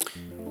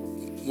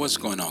What's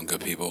going on,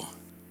 good people?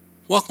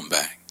 Welcome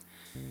back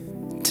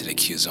to the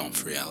Q Zone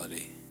for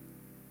Reality.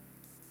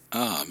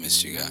 I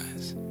missed you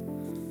guys.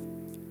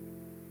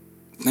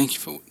 Thank you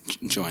for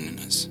joining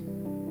us.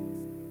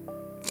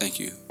 Thank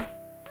you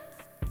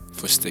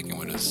for sticking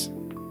with us.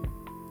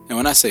 And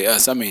when I say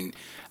us, I mean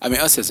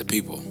us as a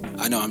people.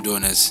 I know I'm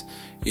doing this,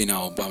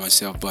 by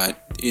myself, but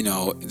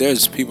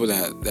there's people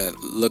that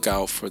look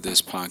out for this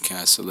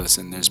podcast to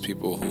listen. There's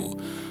people who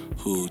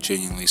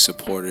genuinely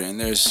support it, and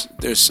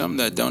there's some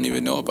that don't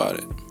even know about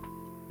it,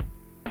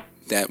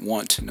 that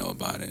want to know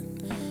about it,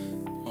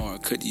 or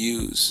could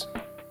use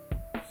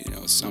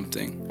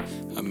something,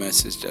 a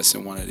message that's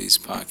in one of these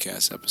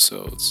podcast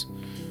episodes.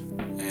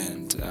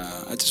 And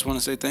I just want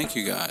to say thank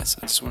you guys.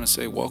 I just want to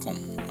say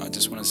welcome. I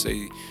just want to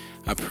say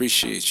I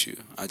appreciate you.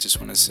 I just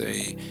want to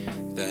say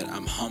that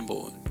I'm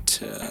humbled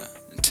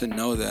to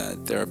know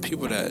that there are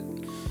people that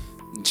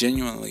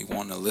genuinely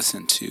want to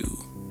listen to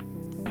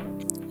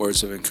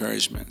words of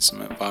encouragement,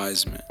 some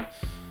advisement,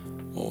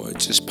 or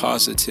just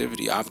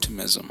positivity,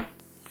 optimism,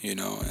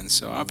 and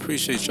so I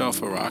appreciate y'all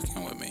for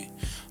rocking with me.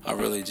 I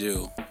really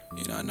do.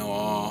 I know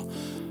all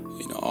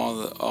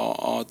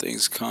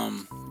things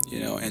come,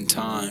 in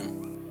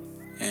time,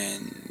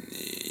 and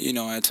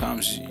at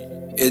times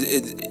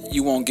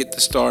you won't get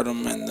the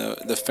stardom and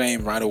the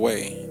fame right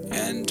away.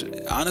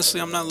 And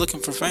honestly, I'm not looking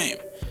for fame.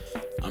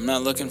 I'm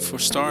not looking for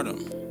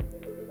stardom.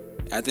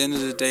 At the end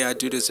of the day, I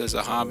do this as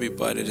a hobby,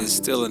 but it is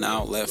still an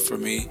outlet for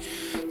me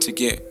to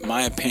get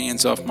my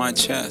opinions off my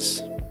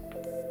chest.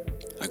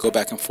 I go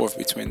back and forth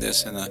between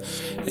this and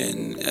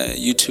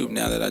YouTube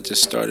now that I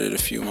just started a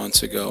few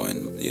months ago.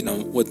 And,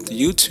 with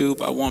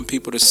YouTube, I want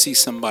people to see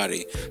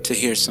somebody, to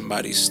hear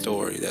somebody's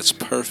story. That's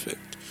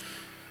perfect.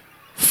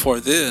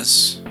 For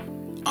this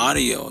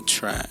audio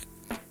track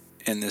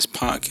and this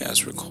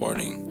podcast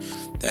recording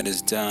that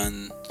is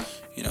done,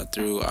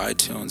 through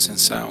iTunes and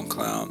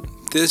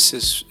SoundCloud, this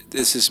is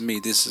me.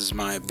 This is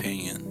my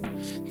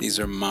opinion. These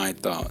are my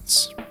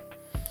thoughts.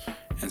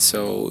 And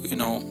so,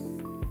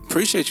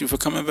 appreciate you for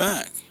coming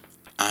back.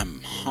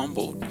 I'm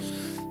humbled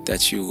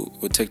that you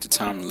would take the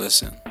time to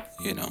listen,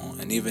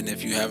 and even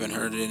if you haven't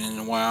heard it in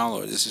a while,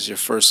 or this is your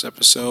first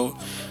episode,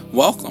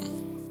 welcome.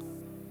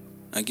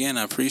 Again,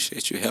 I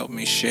appreciate you. Help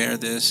me share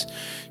this,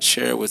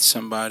 share it with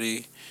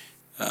somebody,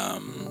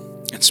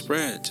 and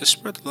spread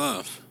the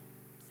love.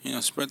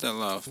 Spread that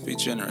love. Be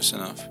generous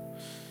enough.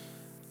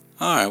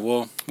 All right,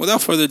 well, without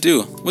further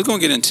ado, we're going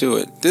to get into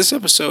it. This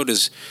episode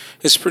is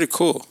pretty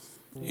cool.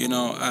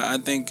 I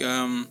think,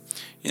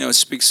 it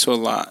speaks to a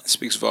lot. It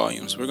speaks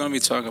volumes. We're going to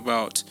be talking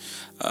about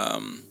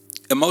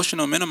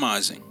emotional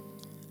minimizing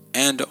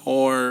and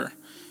or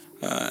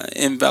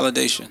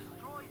invalidation.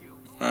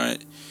 All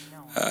right.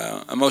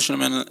 Emotional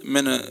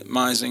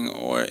minimizing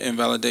or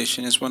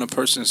invalidation is when a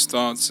person's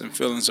thoughts and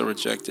feelings are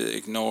rejected,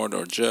 ignored,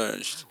 or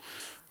judged.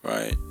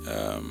 Right.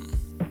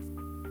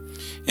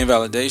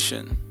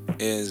 Invalidation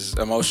is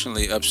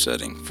emotionally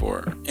upsetting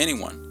for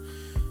anyone,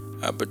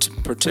 but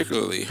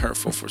particularly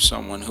hurtful for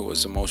someone who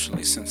is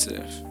emotionally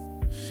sensitive.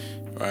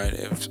 Right?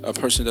 If a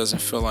person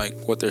doesn't feel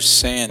like what they're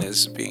saying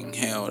is being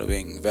held or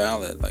being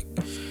valid, like,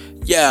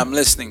 yeah, I'm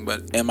listening,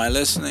 but am I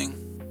listening?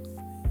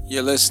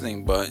 You're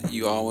listening, but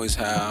you always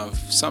have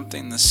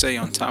something to say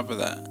on top of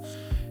that.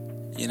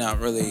 You're not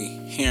really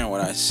hearing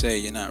what I say.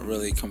 You're not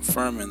really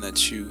confirming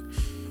that you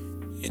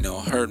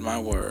heard my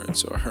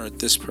words or heard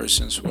this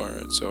person's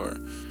words, or,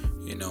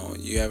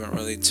 you haven't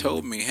really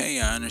told me,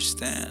 hey, I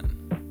understand.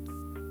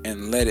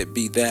 And let it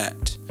be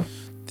that.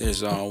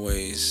 There's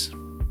always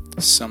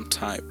some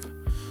type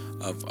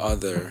of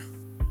other,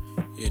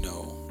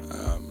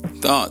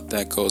 thought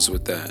that goes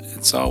with that.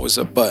 It's always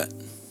a but.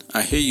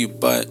 I hear you,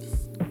 but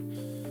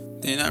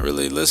you're not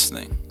really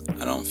listening.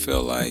 I don't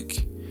feel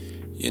like,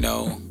 you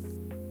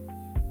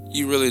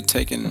really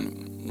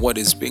taking what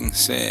is being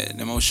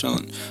said.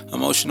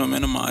 Emotional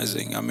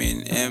minimizing.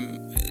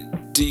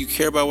 And do you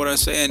care about what I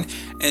say?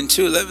 And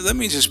two, let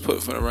me just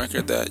put for the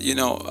record that,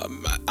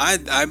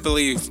 I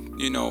believe,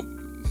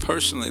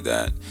 personally,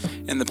 that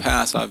in the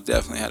past I've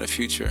definitely had a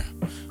future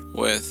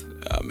with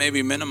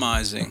maybe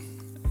minimizing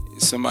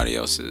somebody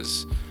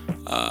else's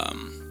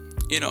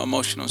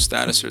emotional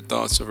status or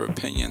thoughts or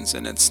opinions.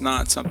 And it's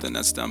not something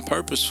that's done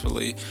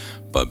purposefully,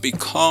 but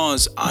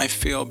because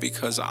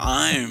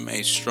I'm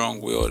a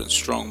strong-willed and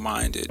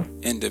strong-minded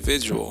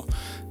individual,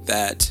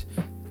 that,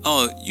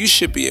 you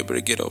should be able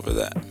to get over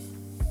that.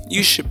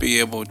 You should be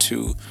able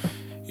to,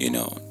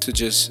 to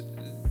just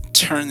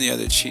turn the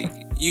other cheek.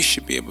 You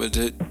should be able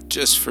to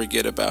just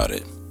forget about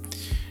it.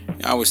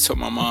 I always told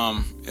my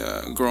mom,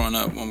 growing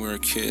up when we were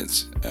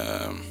kids,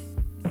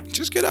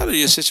 just get out of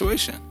your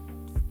situation.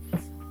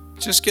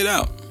 Just get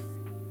out.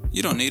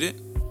 You don't need it.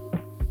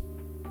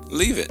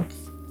 Leave it.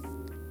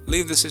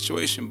 Leave the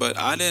situation. But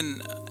I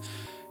didn't,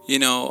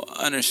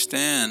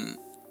 understand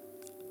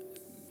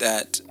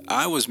that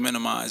I was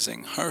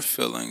minimizing her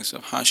feelings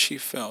of how she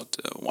felt,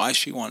 why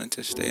she wanted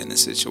to stay in the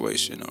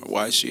situation, or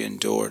why she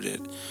endured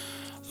it.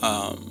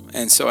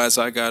 And so as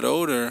I got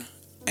older,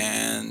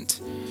 and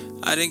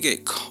I didn't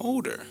get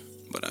colder,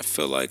 But I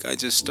feel like I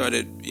just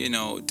started,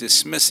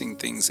 dismissing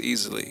things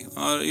easily.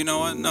 You know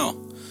what?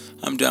 No,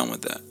 I'm done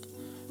with that.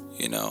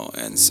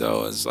 And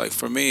so it's like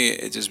for me,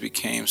 it just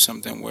became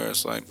something where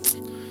it's like,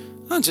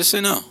 oh, just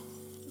say no,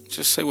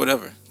 just say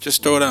whatever,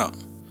 just throw it out,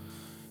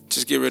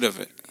 just get rid of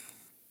it.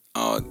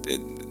 Oh,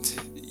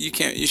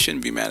 you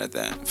shouldn't be mad at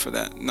that for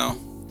that. No,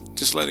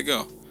 just let it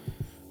go.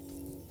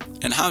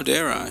 And how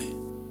dare I?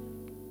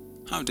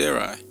 How dare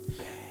I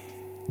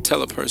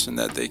tell a person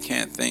that they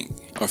can't think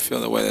or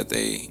feel the way that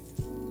they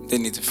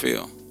need to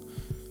feel,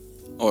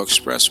 or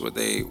express what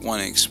they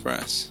want to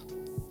express,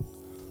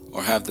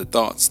 or have the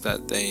thoughts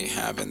that they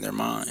have in their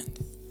mind.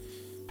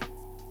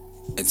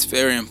 It's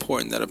very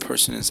important that a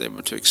person is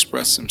able to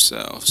express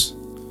themselves.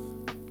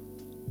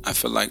 I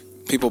feel like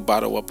people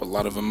bottle up a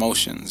lot of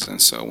emotions,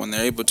 and so when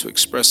they're able to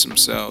express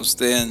themselves,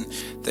 then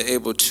they're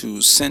able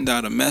to send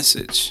out a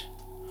message.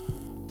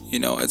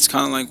 It's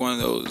kind of like one of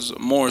those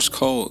Morse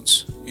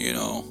codes.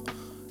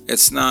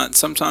 It's not,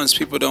 sometimes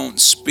people don't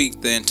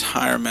speak the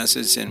entire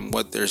message in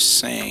what they're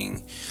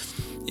saying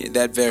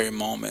that very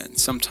moment.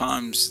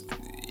 Sometimes,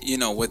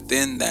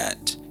 within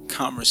that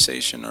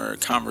conversation or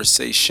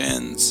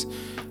conversations,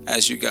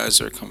 as you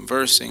guys are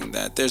conversing,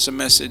 that there's a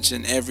message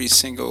in every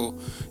single,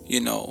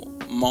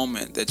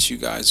 moment that you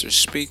guys are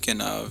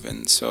speaking of.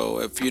 And so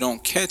if you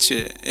don't catch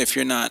it, if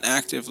you're not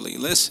actively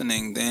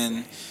listening,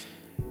 then,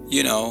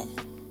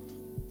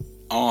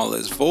 all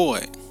is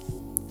void.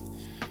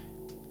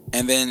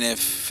 And then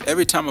if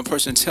every time a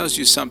person tells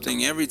you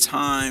something, every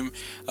time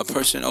a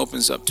person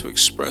opens up to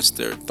express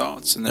their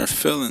thoughts and their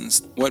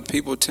feelings, what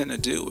people tend to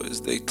do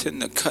is they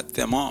tend to cut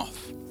them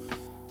off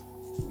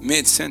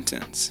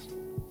mid-sentence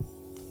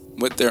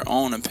with their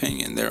own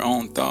opinion, their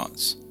own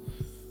thoughts,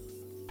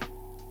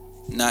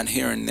 not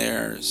hearing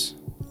theirs,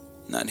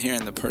 not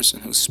hearing the person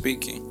who's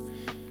speaking.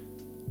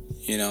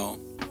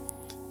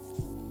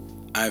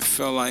 I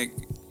feel like,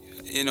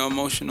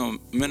 emotional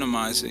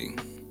minimizing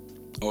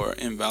or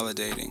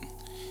invalidating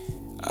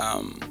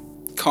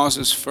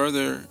causes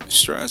further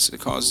stress. It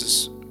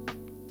causes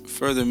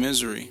further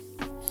misery,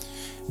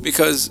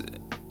 because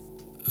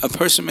a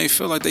person may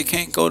feel like they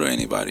can't go to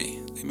anybody.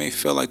 They may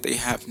feel like they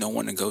have no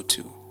one to go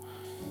to.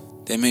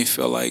 They may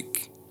feel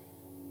like,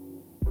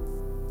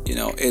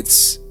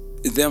 it's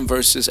them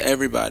versus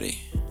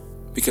everybody,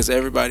 because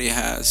everybody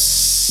has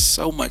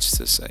so much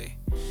to say.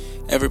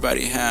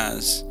 Everybody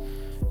has,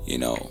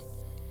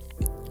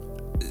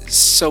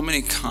 so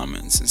many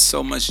comments and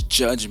so much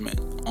judgment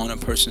on a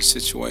person's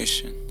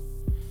situation.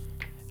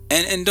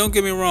 And don't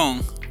get me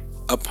wrong,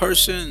 a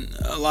person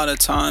a lot of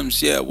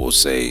times, will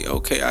say,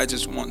 okay, I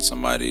just want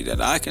somebody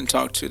that I can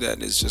talk to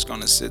that is just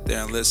going to sit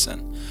there and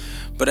listen.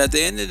 But at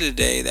the end of the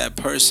day, that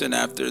person,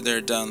 after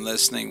they're done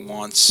listening,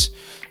 wants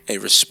a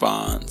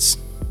response.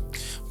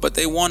 But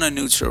they want a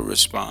neutral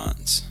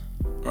response,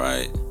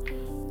 right?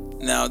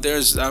 Now,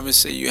 there's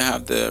obviously, you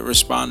have the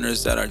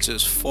responders that are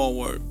just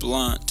forward,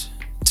 blunt,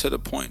 to the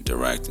point,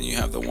 direct, and you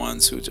have the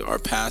ones who are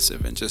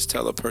passive and just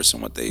tell a person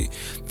what they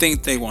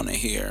think they want to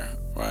hear,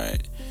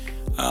 right?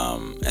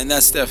 And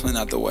that's definitely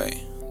not the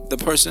way. The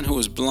person who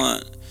is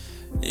blunt,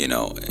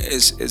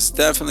 is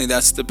definitely,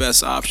 that's the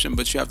best option,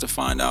 but you have to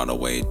find out a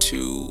way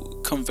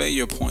to convey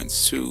your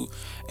points, to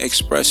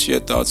express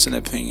your thoughts and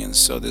opinions,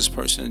 so this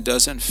person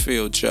doesn't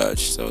feel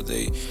judged, so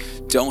they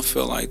don't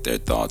feel like their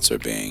thoughts are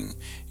being,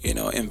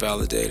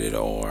 invalidated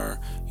or,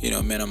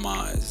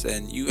 minimized.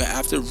 And you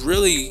have to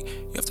really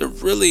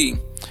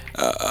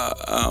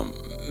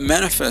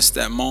manifest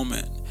that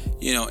moment,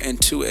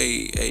 into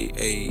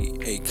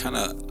a kind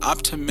of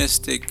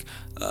optimistic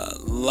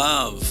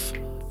love,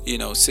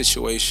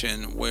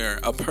 situation where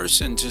a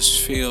person just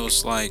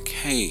feels like,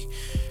 hey,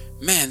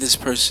 man, this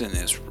person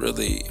is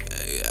really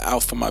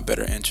out for my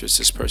better interest.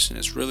 This person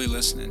is really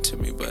listening to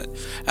me. But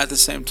at the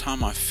same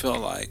time, I feel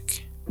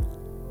like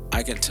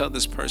I can tell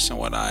this person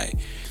what I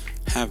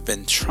have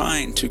been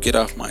trying to get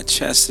off my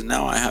chest, and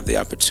now I have the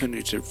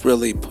opportunity to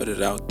really put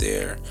it out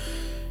there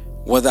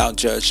without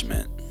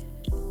judgment,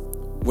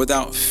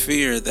 without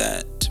fear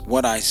that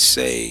what I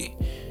say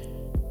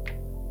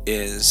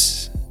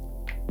is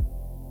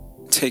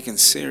taken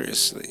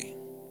seriously,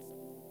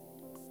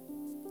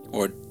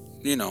 or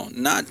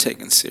not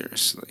taken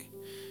seriously,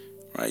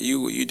 right?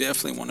 You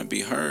definitely want to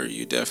be heard.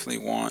 You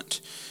definitely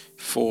want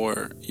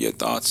for your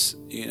thoughts,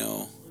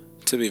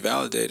 to be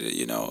validated.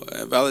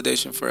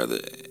 Validation for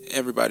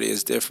everybody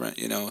is different.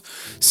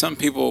 Some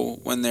people,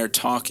 when they're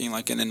talking,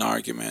 like in an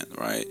argument,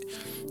 right,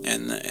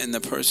 and the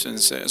person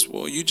says,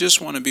 well, you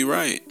just want to be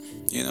right.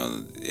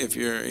 If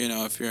you're in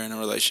a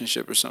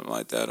relationship or something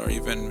like that, or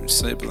even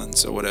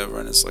siblings or whatever,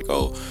 and it's like,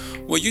 oh,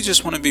 well, you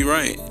just want to be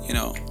right.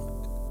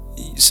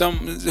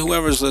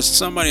 Whoever's listening,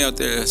 somebody out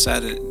there has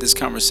had this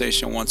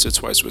conversation once or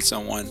twice with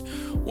someone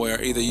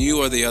where either you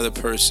or the other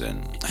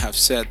person have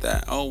said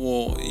that, oh,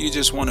 well, you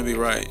just want to be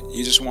right.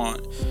 You just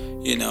want,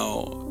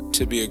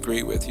 to be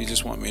agreed with. You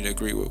just want me to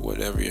agree with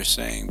whatever you're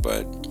saying.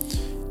 But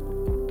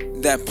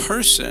that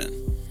person,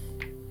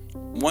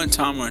 one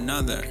time or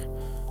another,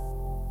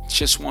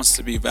 just wants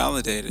to be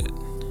validated.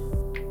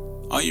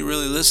 Are you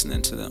really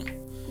listening to them?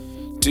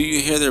 Do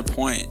you hear their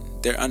point?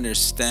 They're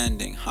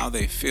understanding how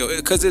they feel,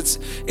 because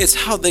it's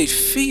how they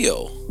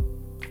feel.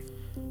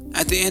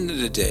 At the end of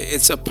the day,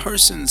 it's a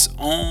person's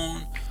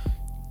own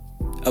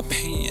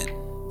opinion.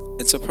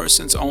 It's a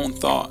person's own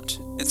thought.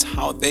 It's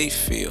how they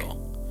feel.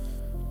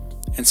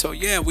 And so,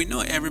 yeah, we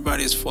know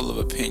everybody is full of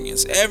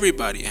opinions.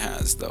 Everybody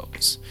has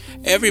those.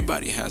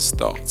 Everybody has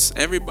thoughts.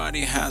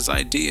 Everybody has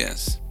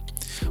ideas.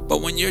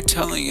 But when you're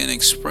telling and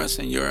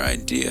expressing your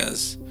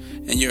ideas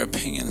and your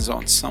opinions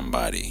on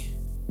somebody,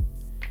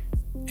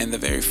 and the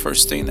very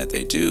first thing that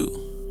they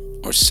do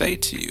or say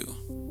to you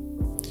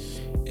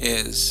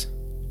is,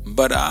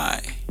 but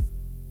I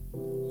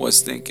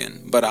was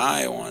thinking, but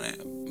I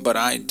wanted, but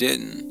I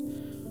didn't,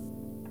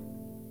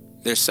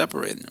 they're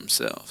separating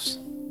themselves.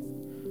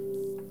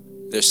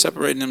 They're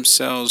separating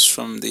themselves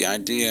from the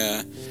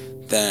idea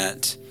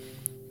that,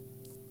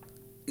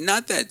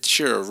 not that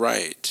you're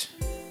right,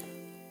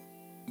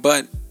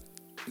 but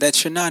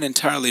that you're not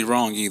entirely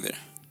wrong either.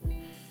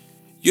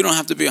 You don't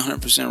have to be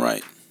 100%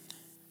 right.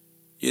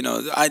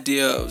 The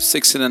idea of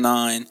 6 and a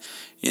 9,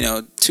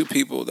 two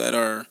people that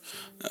are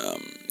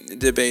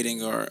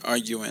debating or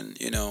arguing,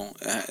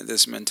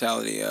 this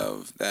mentality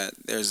of that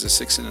there's a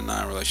 6 and a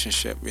 9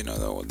 relationship.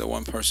 The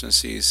one person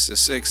sees the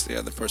 6, the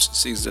other person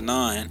sees the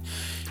 9,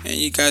 and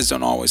you guys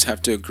don't always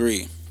have to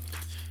agree.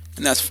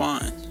 And that's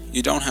fine.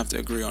 You don't have to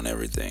agree on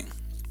everything.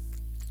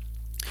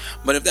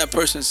 But if that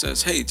person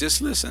says, hey,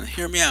 just listen,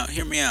 hear me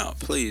out,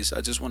 please,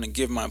 I just want to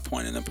give my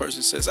point, and the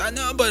person says, I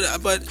know,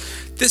 but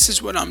this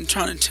is what I'm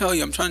trying to tell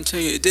you. I'm trying to tell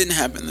you it didn't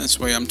happen this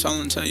way. I'm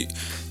trying to tell you.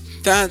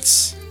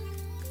 That's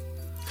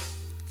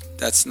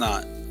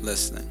not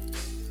listening.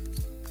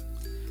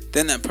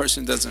 Then that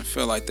person doesn't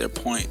feel like their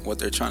point, what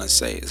they're trying to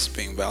say, is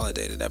being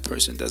validated. That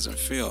person doesn't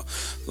feel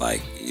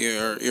like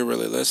you're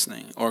really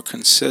listening or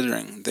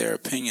considering their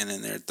opinion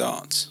and their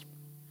thoughts.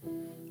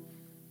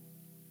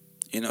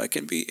 It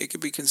can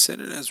be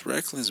considered as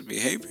reckless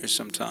behavior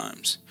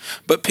sometimes,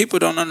 but people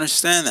don't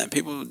understand that.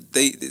 People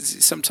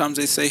sometimes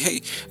they say,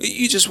 "Hey,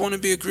 you just want to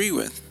be agreed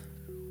with.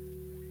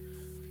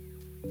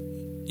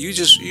 You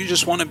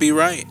just want to be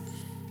right,"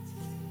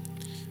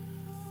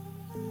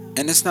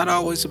 and it's not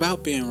always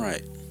about being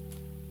right.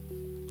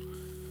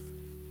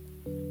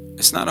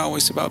 It's not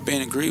always about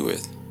being agreed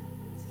with.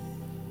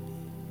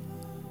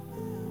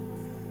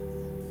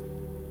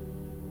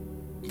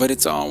 But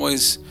it's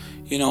always,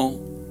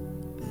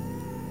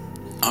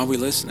 are we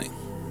listening?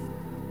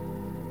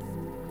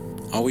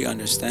 Are we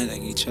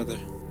understanding each other?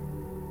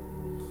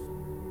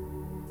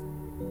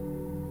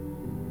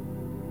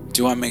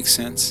 Do I make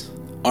sense?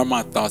 Are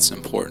my thoughts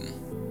important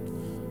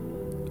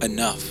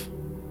enough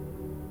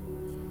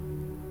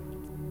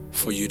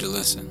for you to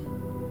listen?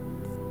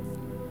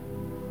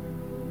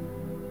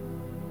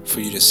 For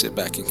you to sit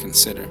back and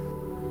consider?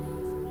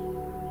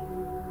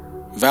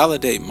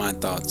 Validate my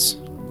thoughts.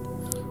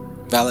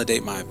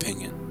 Validate my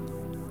opinion.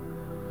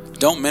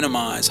 Don't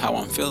minimize how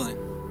I'm feeling.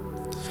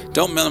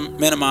 Don't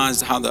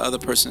minimize how the other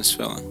person is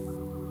feeling.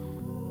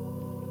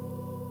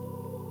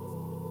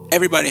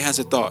 Everybody has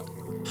a thought.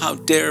 How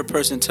dare a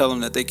person tell them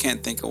that they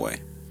can't think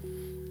away?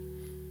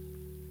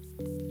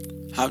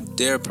 How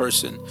dare a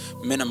person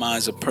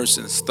minimize a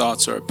person's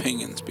thoughts or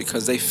opinions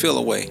because they feel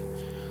away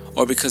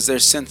or because they're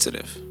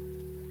sensitive?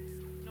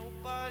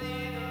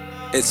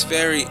 It's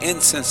very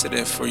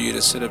insensitive for you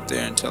to sit up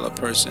there and tell a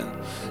person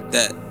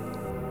that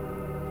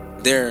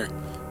they're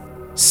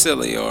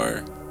silly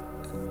or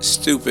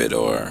stupid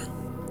or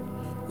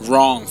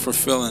wrong for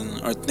feeling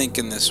or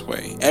thinking this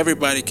way.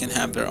 Everybody can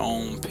have their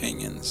own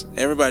opinions.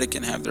 Everybody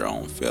can have their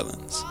own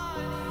feelings.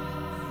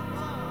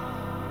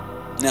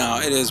 Now,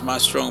 it is my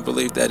strong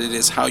belief that it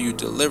is how you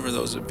deliver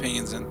those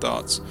opinions and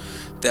thoughts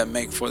that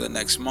make for the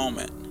next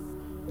moment.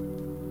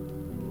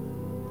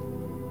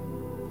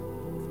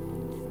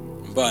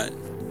 But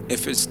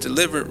if it's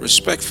delivered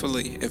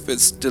respectfully, if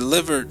it's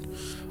delivered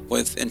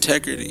with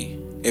integrity,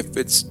 if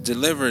it's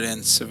delivered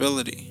in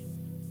civility,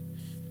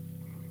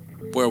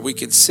 where we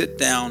can sit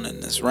down in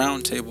this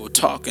round table,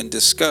 talk and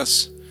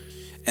discuss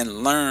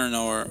and learn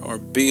or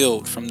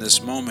build from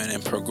this moment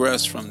and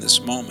progress from this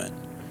moment,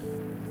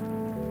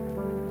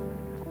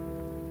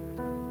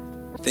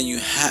 then you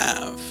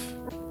have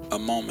a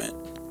moment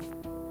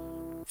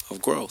of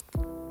growth.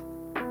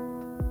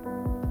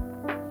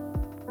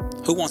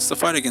 Who wants to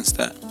fight against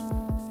that?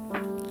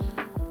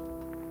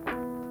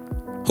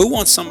 Who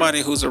wants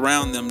somebody who's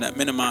around them that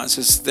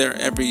minimizes their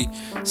every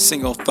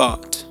single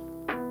thought?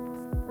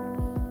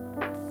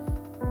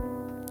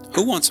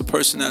 Who wants a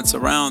person that's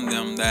around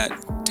them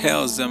that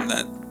tells them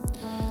that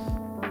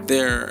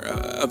their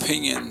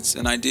opinions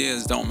and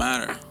ideas don't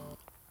matter,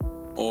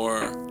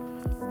 or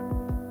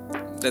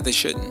that they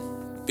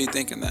shouldn't be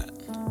thinking that?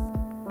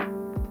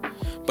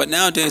 But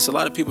nowadays, a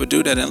lot of people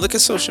do that. And look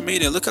at social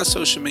media. Look how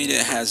social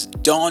media has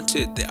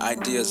daunted the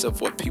ideas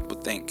of what people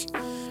think.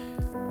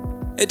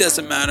 It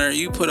doesn't matter.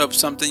 You put up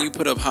something. You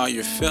put up how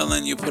you're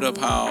feeling. You put up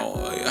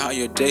how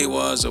your day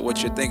was or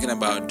what you're thinking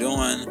about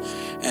doing.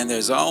 And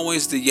there's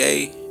always the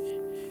yay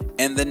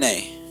and the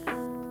nay.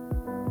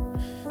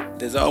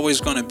 There's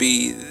always going to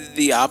be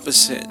the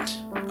opposite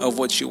of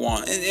what you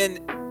want, and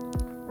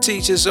to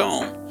each his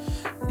own.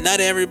 Not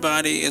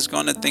everybody is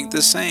going to think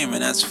the same,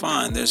 and that's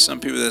fine. There's some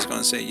people that's going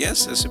to say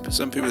yes, there's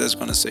some people that's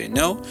going to say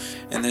no,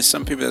 and there's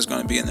some people that's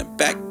going to be in the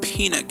back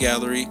peanut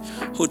gallery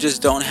who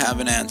just don't have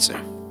an answer.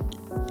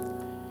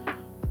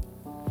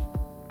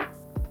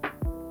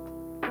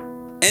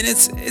 And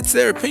it's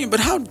their opinion, but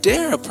how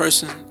dare a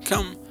person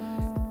come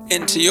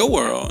into your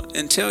world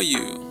and tell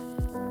you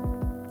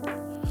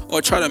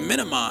or try to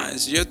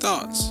minimize your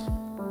thoughts?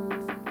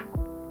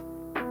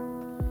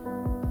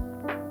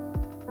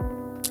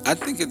 I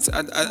think it's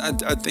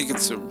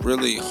a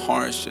really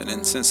harsh and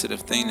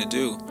insensitive thing to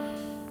do,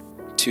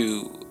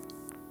 to,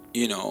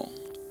 you know,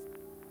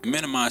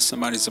 minimize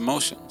somebody's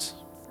emotions,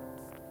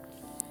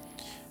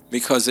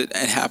 because it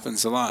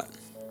happens a lot.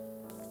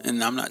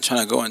 And I'm not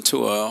trying to go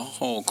into a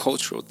whole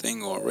cultural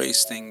thing or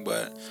race thing,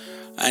 but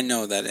I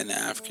know that in the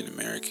African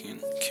American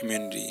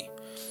community,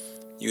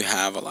 you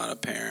have a lot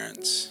of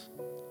parents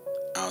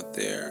out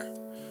there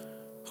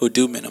who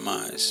do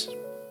minimize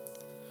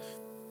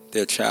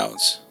their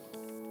child's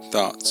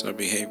thoughts or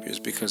behaviors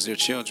because they're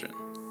children,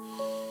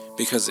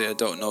 because the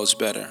adult knows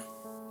better.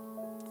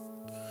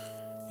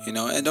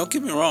 And don't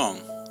get me wrong,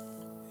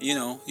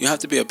 you have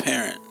to be a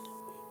parent.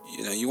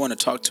 You want to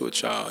talk to a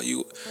child,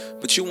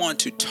 but you want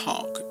to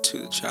talk to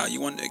the child. You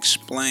want to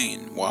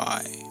explain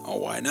why or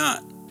why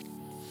not.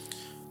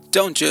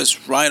 Don't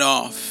just right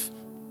off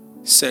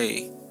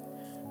say,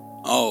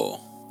 "Oh,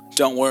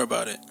 don't worry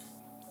about it.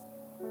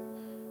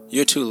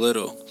 You're too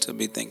little to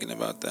be thinking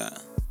about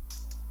that."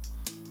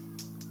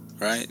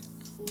 Right?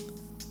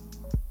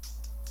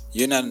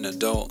 You're not an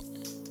adult.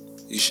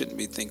 You shouldn't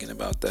be thinking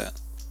about that.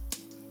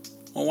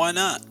 Well, why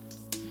not?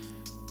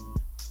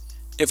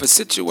 If a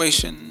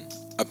situation,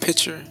 a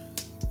picture,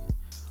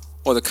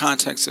 or the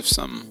context of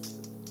some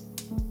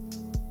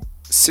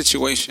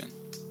situation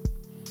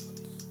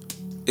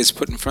is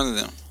put in front of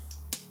them,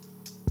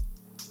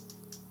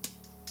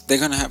 they're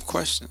going to have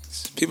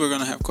questions. People are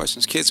going to have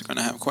questions. Kids are going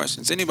to have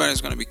questions.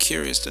 Anybody's going to be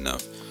curious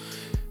enough,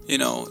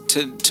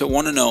 to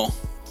want to know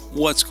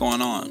what's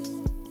going on.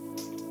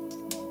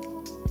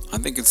 I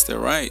think it's their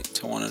right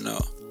to want to know.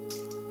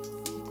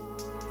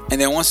 And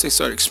then once they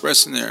start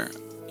expressing their,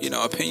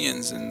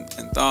 opinions and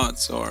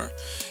thoughts, or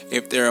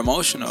if they're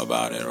emotional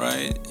about it,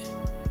 right?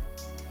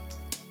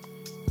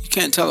 You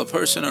can't tell a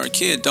person or a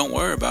kid, "Don't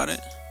worry about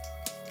it."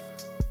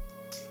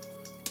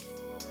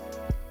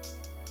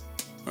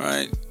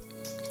 Right?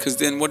 Because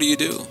then what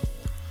do?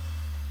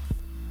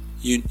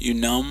 You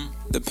numb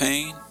the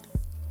pain,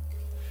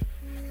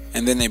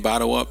 and then they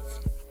bottle up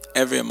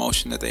every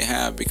emotion that they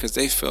have because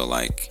they feel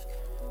like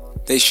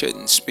they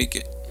shouldn't speak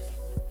it.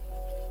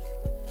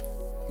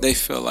 They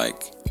feel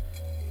like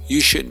you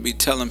shouldn't be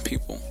telling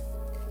people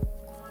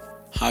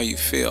how you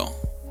feel.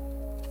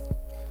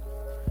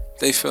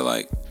 They feel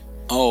like,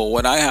 "Oh,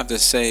 what I have to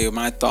say,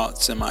 my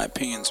thoughts and my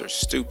opinions are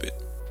stupid."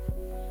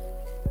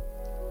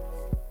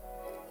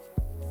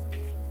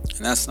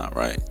 And that's not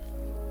right.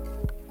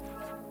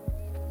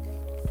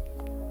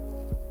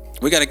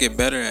 We got to get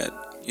better at,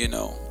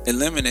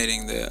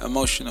 eliminating the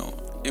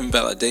emotional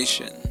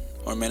invalidation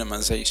or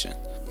minimization.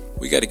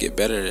 We got to get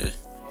better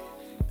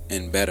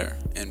and better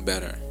and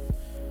better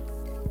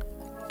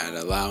at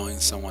allowing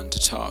someone to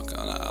talk,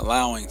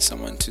 allowing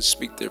someone to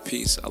speak their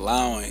piece,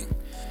 allowing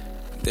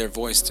their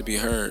voice to be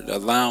heard,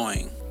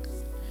 allowing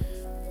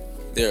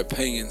their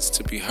opinions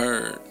to be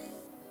heard,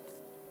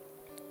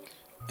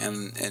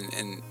 and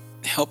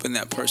helping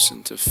that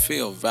person to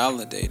feel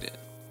validated.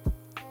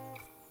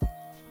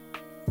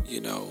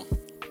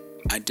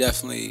 I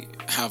definitely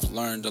have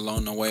learned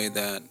along the way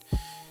that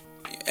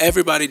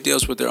everybody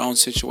deals with their own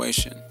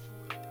situation.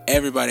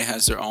 Everybody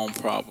has their own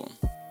problem.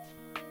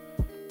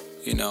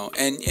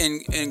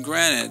 And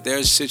granted,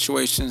 there's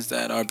situations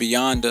that are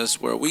beyond us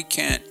where we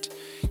can't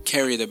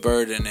carry the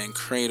burden and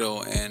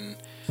cradle and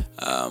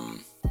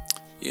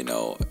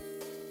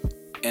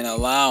and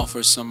allow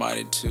for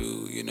somebody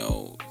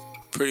to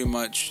pretty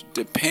much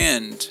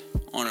depend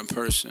on a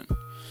person,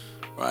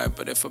 right?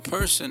 But if a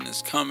person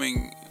is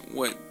coming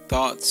with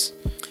thoughts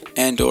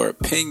and or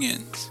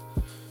opinions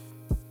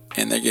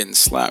and they're getting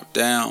slapped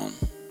down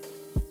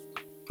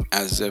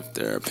as if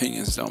their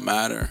opinions don't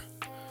matter,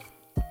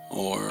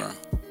 or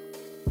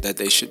that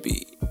they should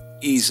be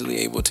easily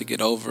able to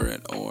get over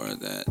it, or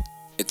that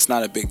it's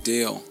not a big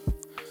deal,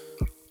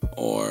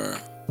 or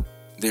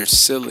they're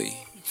silly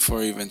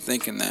for even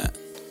thinking that,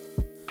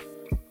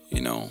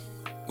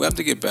 we have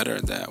to get better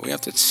at that. We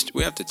have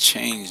to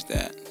change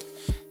that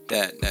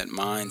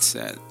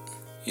mindset,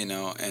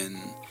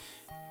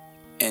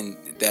 and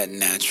that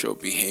natural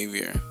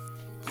behavior,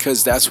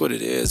 because that's what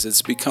it is.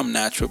 It's become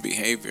natural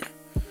behavior.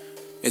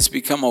 It's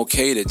become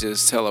okay to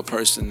just tell a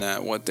person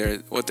that what they're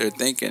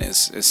thinking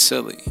is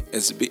silly.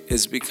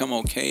 It's become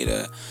okay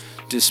to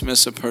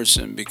dismiss a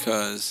person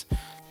because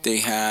they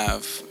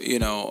have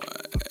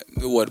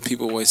what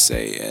people always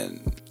say,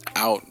 an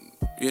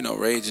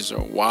outrageous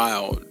or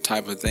wild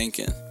type of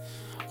thinking,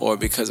 or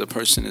because a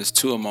person is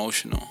too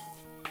emotional.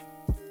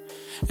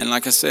 And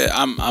like I said,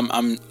 I'm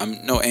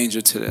no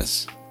angel to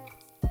this,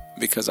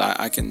 because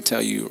I can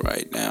tell you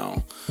right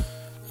now,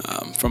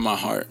 from my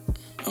heart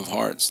of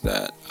hearts,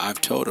 that I've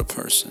told a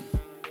person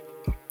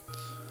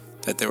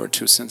that they were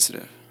too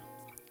sensitive,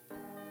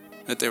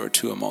 that they were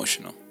too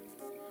emotional.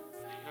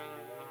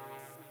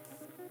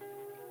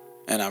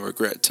 And I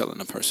regret telling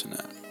the person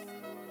that,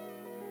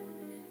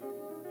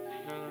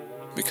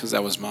 because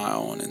that was my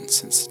own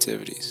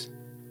insensitivities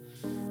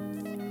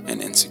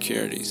and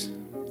insecurities.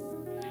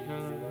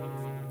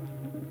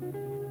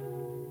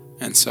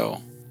 And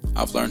so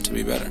I've learned to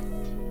be better.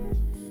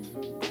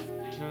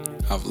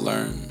 I've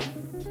learned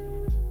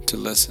to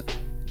listen,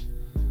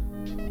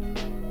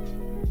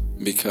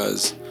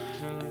 because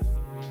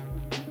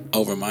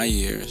over my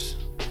years,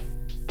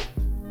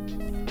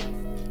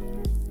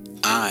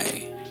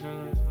 I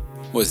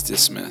was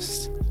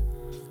dismissed.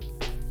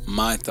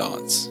 My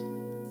thoughts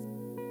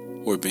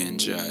were being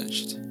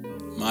judged.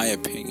 My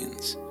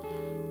opinions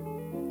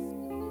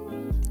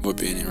were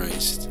being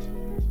erased.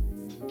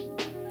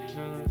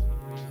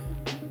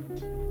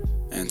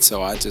 And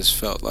so I just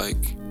felt like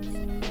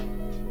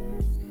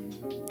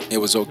it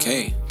was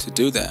okay to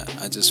do that.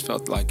 I just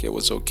felt like it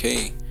was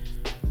okay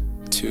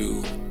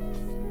to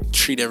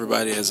treat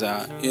everybody as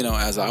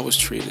I was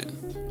treated.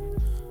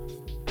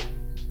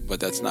 But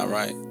that's not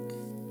right.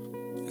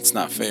 It's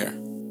not fair.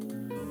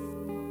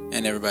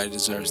 And everybody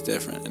deserves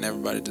different, and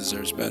everybody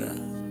deserves better.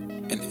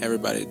 And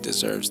everybody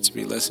deserves to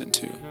be listened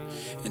to,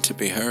 and to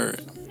be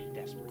heard,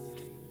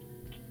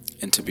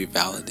 and to be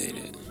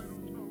validated.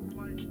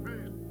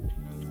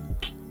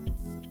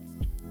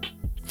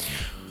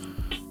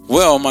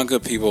 Well, my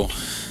good people,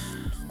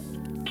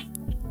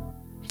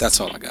 that's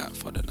all I got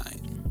for tonight,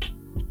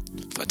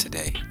 for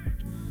today.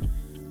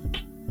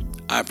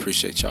 I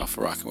appreciate y'all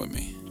for rocking with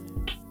me.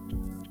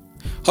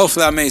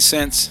 Hopefully I made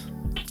sense.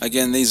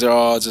 Again, these are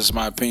all just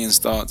my opinions,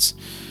 thoughts,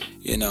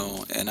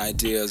 and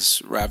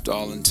ideas wrapped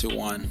all into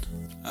one.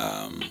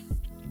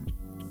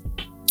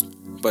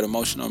 But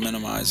emotional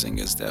minimizing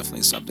is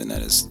definitely something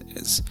that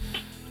is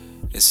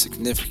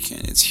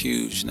significant. It's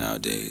huge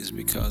nowadays,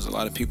 because a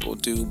lot of people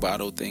do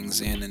bottle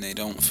things in, and they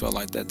don't feel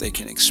like that they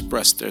can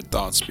express their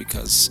thoughts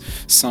because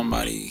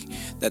somebody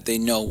that they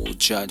know will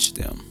judge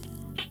them.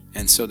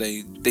 And so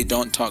they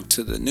don't talk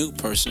to the new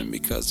person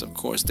because, of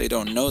course, they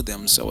don't know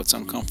them, so it's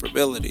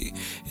uncomfortability.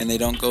 And they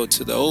don't go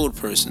to the old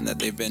person that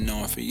they've been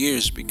knowing for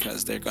years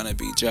because they're going to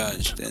be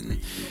judged. And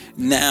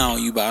now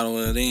you bottle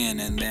it in,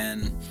 and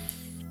then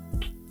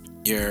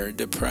you're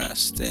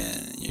depressed,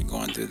 and you're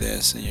going through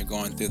this and you're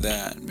going through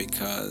that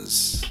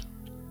because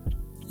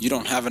you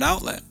don't have an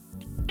outlet.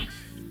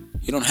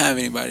 You don't have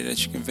anybody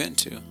that you can vent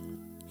to.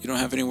 You don't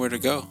have anywhere to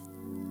go.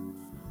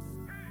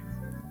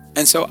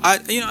 And so I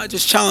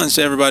just challenge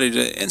everybody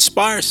to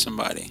inspire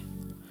somebody.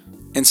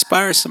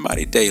 Inspire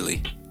somebody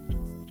daily.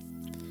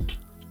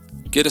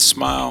 Get a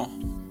smile,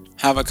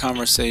 have a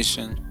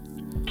conversation,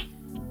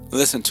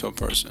 listen to a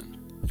person.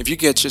 If you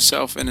get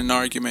yourself in an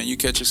argument, you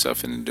get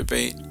yourself in a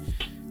debate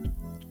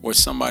where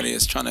somebody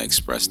is trying to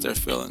express their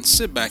feelings,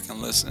 sit back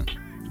and listen.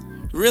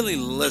 Really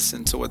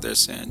listen to what they're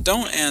saying.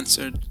 Don't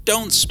answer,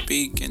 don't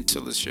speak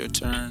until it's your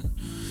turn.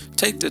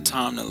 Take the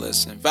time to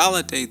listen.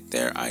 Validate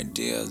their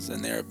ideas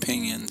and their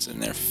opinions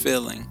and their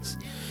feelings.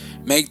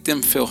 Make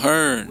them feel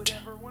heard.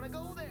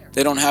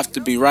 They don't have to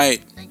be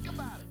right,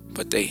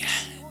 but they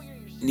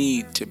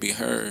need to be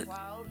heard.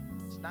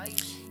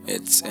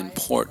 It's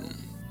important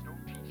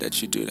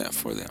that you do that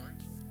for them.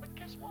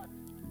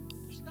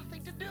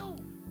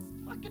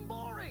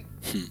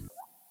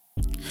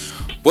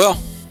 Well,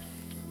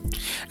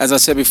 as I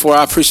said before,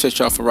 I appreciate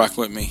y'all for rocking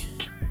with me.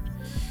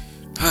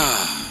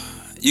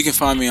 You can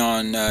find me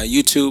on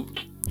YouTube,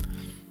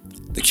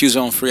 the Q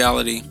Zone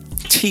Reality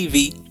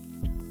TV,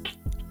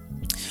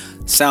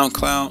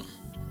 SoundCloud,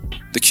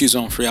 the Q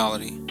Zone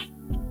Reality,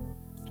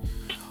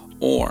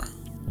 or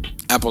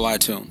Apple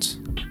iTunes,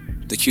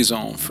 the Q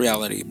Zone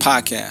Reality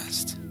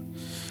Podcast.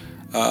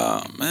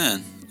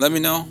 Man, let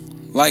me know.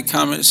 Like,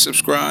 comment,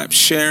 subscribe,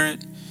 share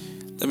it.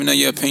 Let me know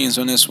your opinions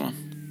on this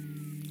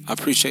one. I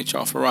appreciate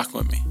y'all for rocking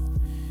with me.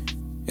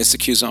 It's the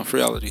Q Zone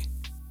Reality.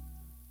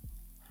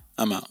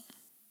 I'm out.